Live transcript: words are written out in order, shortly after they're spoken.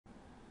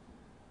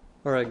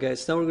Alright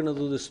guys, now we're going to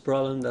do this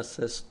problem that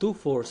says two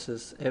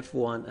forces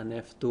F1 and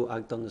F2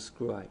 act on the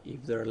screw eye.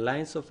 If their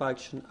lines of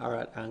action are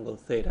at angle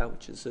theta,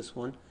 which is this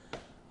one,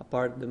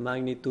 apart the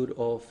magnitude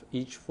of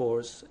each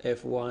force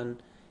F1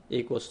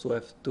 equals to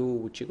F2,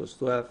 which equals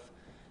to F,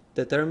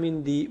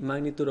 determine the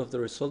magnitude of the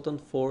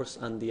resultant force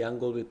and the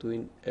angle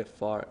between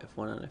FR,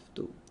 F1 and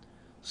F2.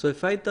 So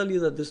if I tell you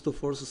that these two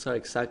forces are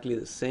exactly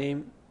the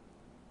same,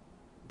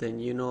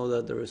 then you know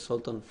that the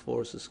resultant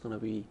force is going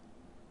to be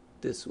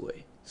this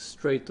way,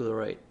 straight to the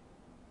right.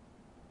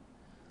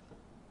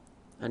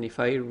 And if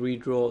I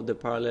redraw the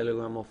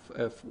parallelogram of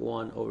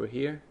F1 over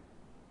here,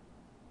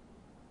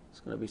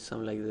 it's going to be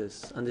something like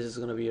this, and this is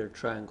going to be our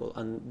triangle,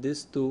 and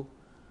these two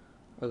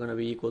are going to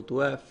be equal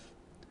to F,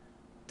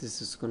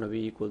 this is going to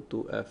be equal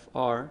to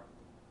FR,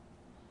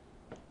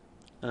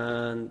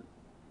 and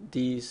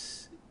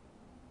this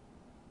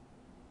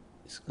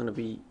is going to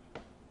be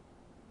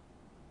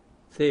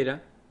theta,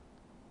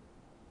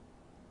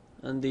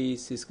 and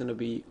this is going to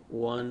be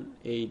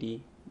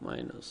 180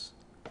 minus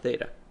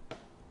theta.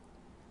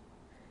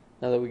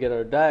 Now that we get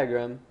our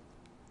diagram,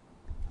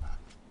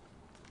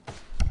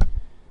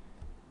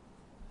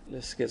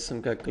 let's get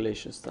some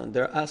calculations done.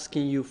 They're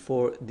asking you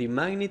for the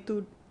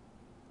magnitude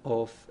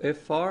of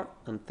FR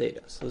and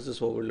theta. So this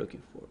is what we're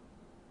looking for.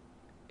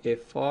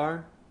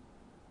 FR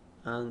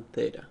and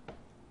theta.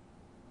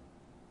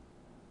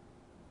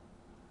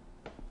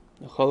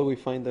 Now how do we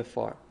find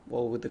FR?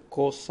 Well, with the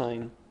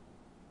cosine,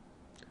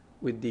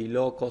 with the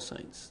law of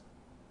cosines.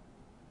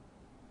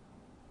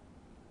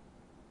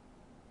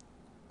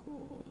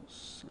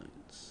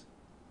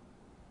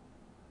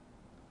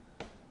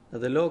 Now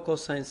the law of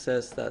cosine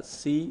says that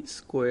c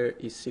squared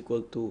is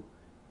equal to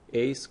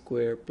a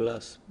squared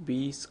plus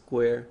b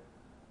squared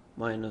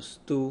minus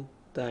 2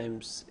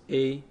 times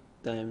a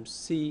times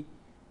c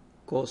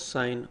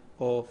cosine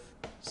of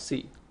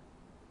c.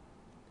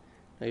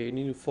 Now you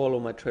need to follow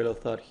my trail of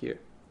thought here.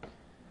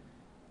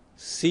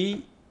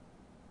 C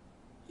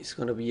is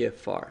going to be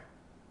FR,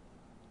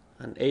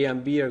 and A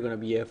and B are going to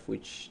be F,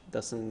 which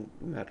doesn't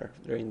matter,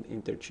 they're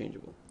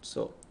interchangeable.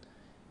 So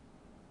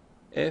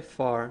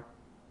FR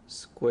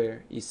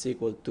square is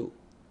equal to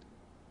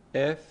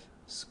F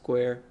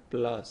square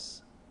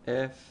plus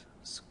F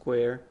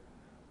square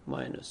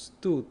minus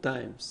 2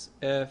 times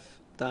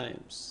F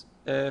times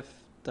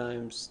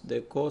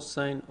the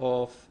cosine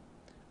of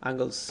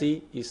angle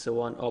C is the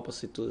one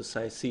opposite to the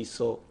side C,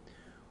 so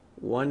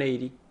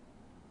 180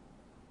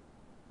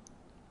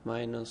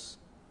 minus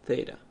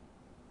theta.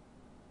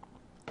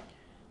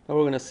 Now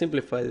we're going to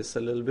simplify this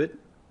a little bit.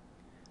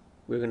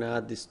 We're going to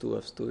add these two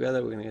f's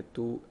together. We're going to get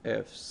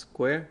 2f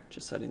squared,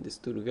 just adding these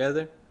two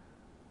together,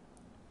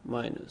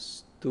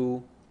 minus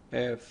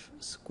 2f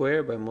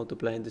squared by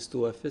multiplying these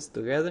two f's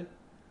together,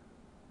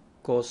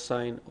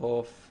 cosine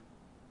of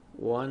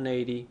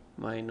 180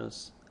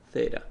 minus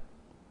theta.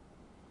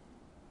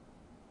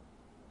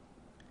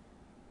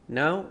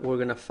 Now we're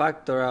going to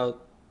factor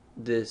out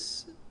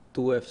this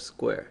 2f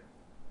squared.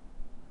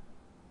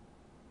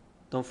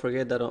 Don't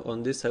forget that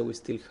on this side we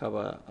still have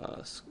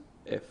a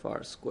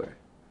FR square.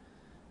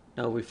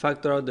 Now we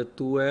factor out the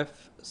 2f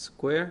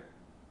square,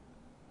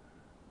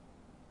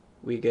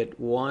 we get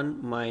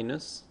 1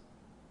 minus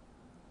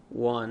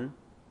 1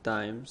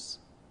 times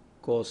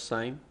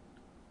cosine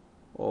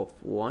of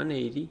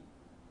 180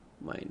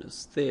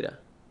 minus theta.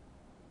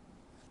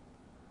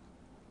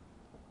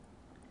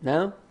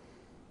 Now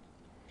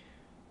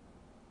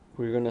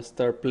we're gonna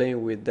start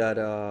playing with that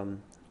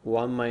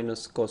 1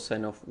 minus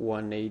cosine of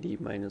 180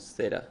 minus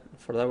theta.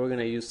 For that we're going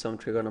to use some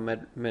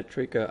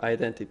trigonometric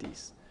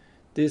identities.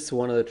 This is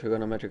one of the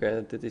trigonometric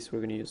identities we're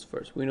going to use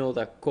first. We know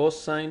that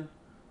cosine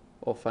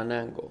of an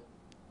angle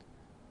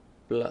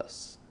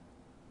plus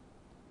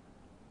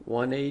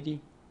 180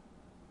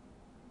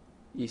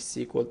 is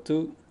equal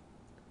to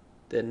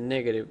the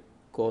negative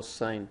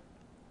cosine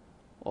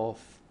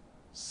of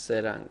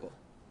said angle.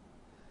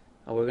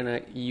 And we're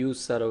going to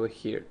use that over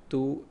here,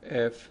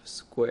 2f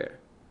squared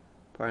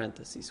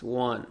parentheses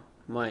 1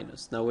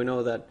 minus. Now we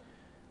know that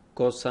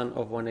cosine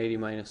of 180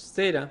 minus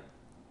theta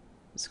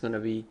is going to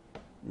be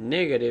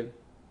negative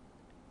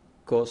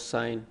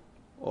cosine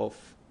of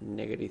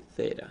negative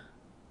theta.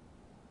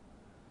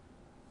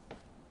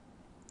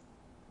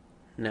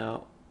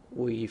 Now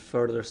we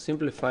further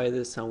simplify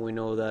this and we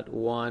know that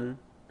 1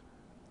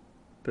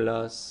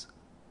 plus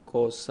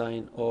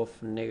cosine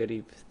of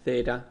negative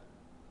theta.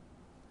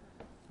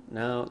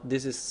 Now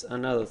this is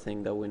another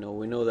thing that we know.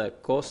 We know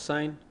that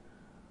cosine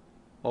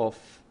of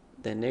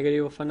the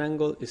negative of an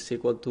angle is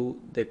equal to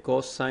the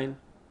cosine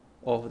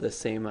of the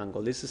same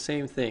angle. This is the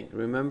same thing.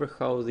 Remember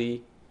how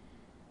the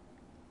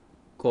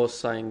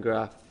cosine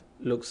graph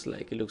looks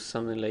like. It looks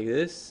something like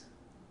this,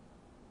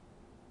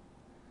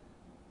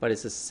 but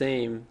it's the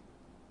same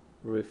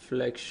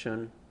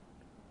reflection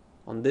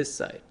on this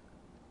side,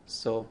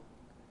 so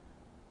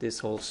this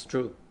holds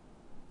true,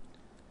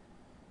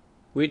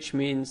 which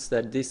means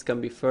that this can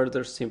be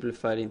further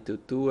simplified into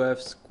 2f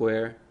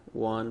squared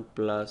 1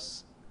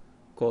 plus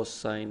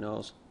cosine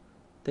of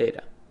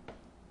theta.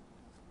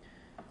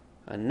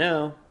 And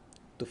now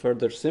to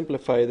further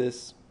simplify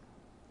this,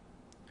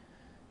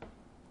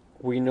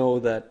 we know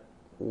that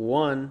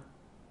 1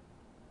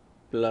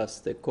 plus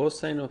the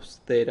cosine of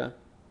theta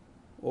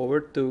over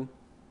 2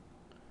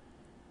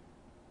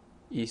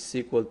 is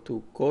equal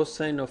to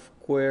cosine of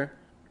square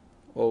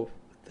of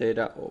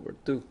theta over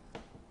 2.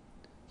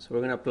 So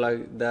we're going to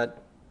plug that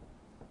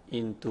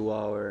into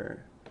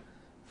our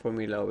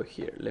formula over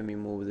here. Let me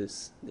move the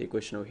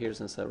equation over here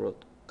since I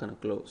wrote kind of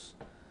close.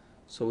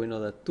 So we know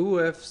that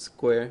 2f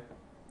squared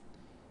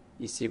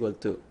is equal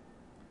to,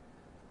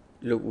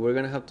 look, we're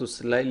going to have to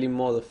slightly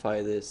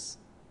modify this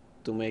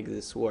to make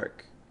this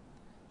work.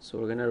 So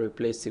we're going to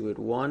replace it with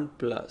 1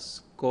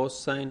 plus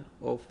cosine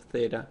of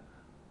theta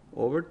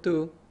over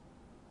 2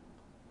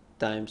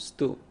 times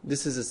 2.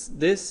 This is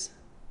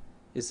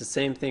the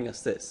same thing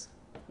as this.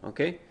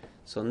 Okay?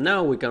 So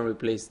now we can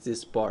replace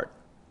this part.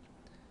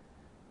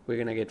 We're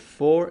going to get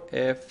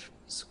 4f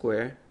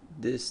squared,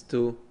 this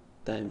 2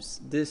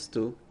 times this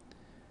 2,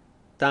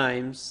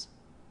 times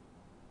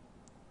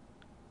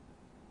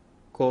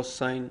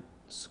cosine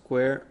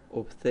square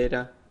of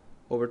theta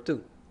over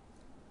 2.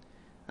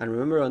 And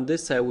remember, on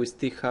this side we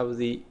still have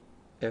the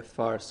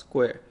fr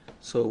square.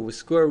 So we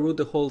square root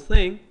the whole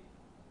thing.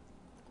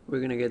 We're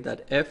going to get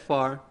that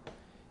fr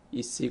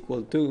is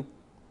equal to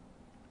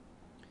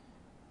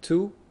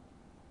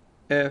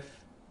 2f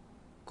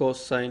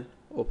cosine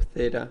of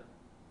theta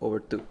over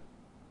 2.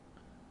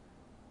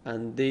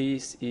 And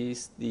this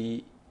is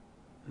the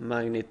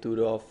magnitude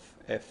of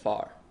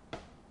fr.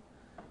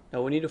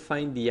 Now we need to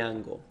find the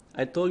angle.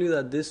 I told you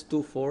that these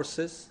two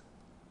forces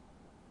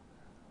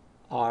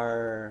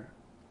are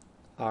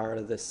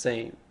the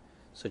same.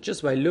 So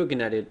just by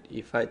looking at it,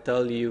 if I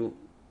tell you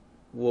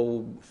what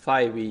would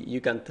phi be,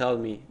 you can tell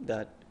me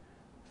that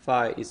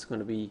phi is going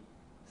to be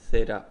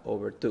theta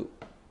over 2.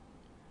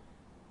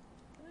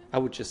 I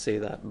would just say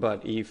that.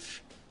 But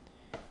if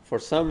for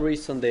some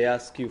reason they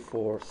ask you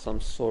for some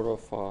sort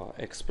of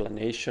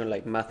explanation,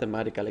 like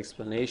mathematical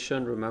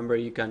explanation, remember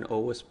you can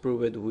always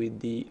prove it with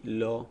the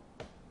law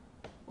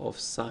of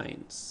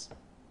sines.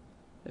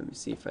 Let me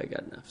see if I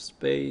got enough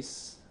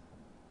space.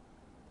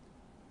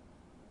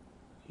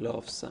 Law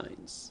of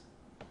sines.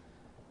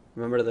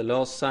 Remember the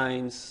law of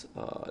sines.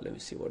 Let me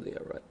see where they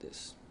are at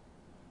this.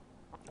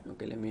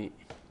 Okay, let me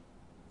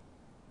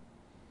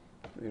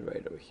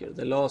write over here.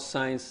 The law of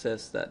sines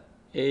says that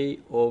A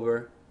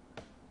over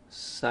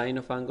sine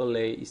of angle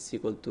A is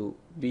equal to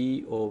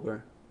B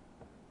over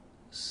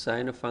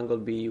sine of angle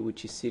B,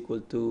 which is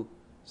equal to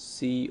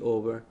C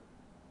over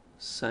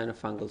sine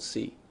of angle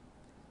C.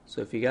 So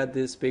if you got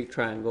this big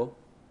triangle,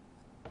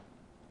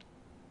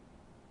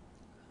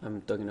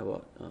 I'm talking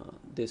about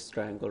this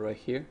triangle right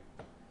here,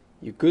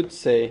 you could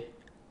say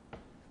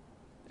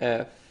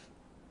F,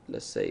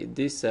 let's say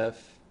this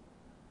F,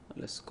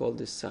 let's call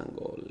this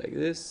angle like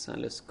this,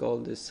 and let's call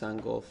this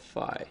angle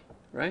phi,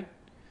 right?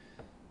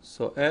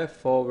 So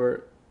F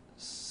over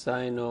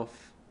sine of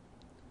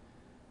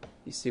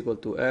is equal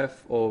to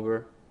F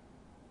over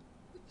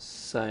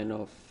sine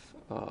of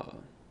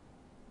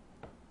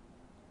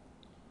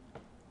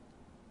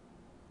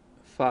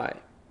phi.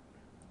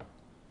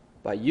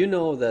 But you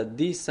know that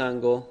this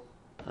angle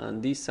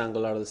and this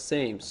angle are the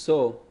same,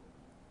 so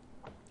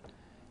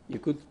you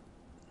could,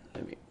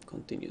 let me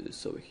continue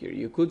this over here,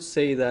 you could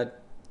say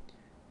that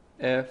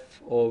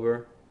F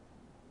over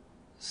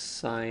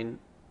sine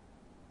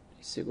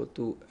is equal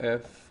to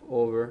F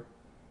over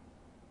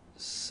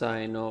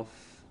sine of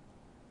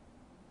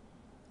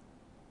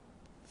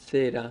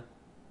theta.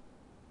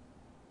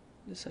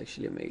 Let's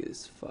actually make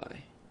this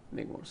phi,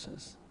 make more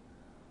sense,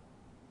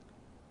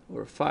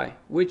 over phi,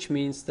 which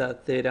means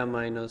that theta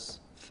minus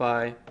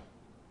phi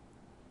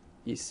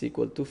is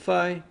equal to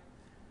phi.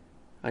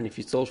 And if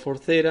you solve for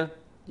theta,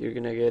 you're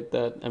gonna get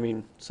that,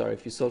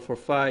 if you solve for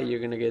phi,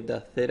 you're gonna get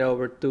that theta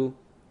over 2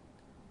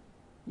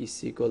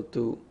 is equal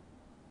to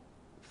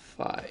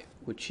phi,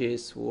 which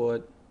is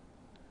what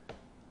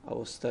I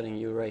was telling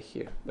you right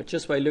here. But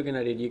just by looking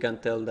at it, you can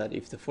tell that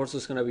if the force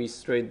is gonna be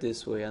straight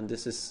this way and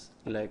this is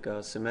like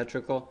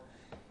symmetrical,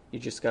 you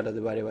just gotta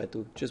divide it by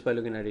 2. Just by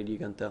looking at it, you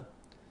can tell.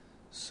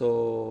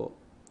 So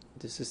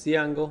this is the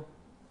angle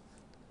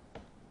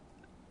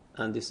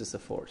and this is the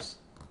force.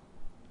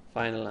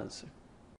 Final answer.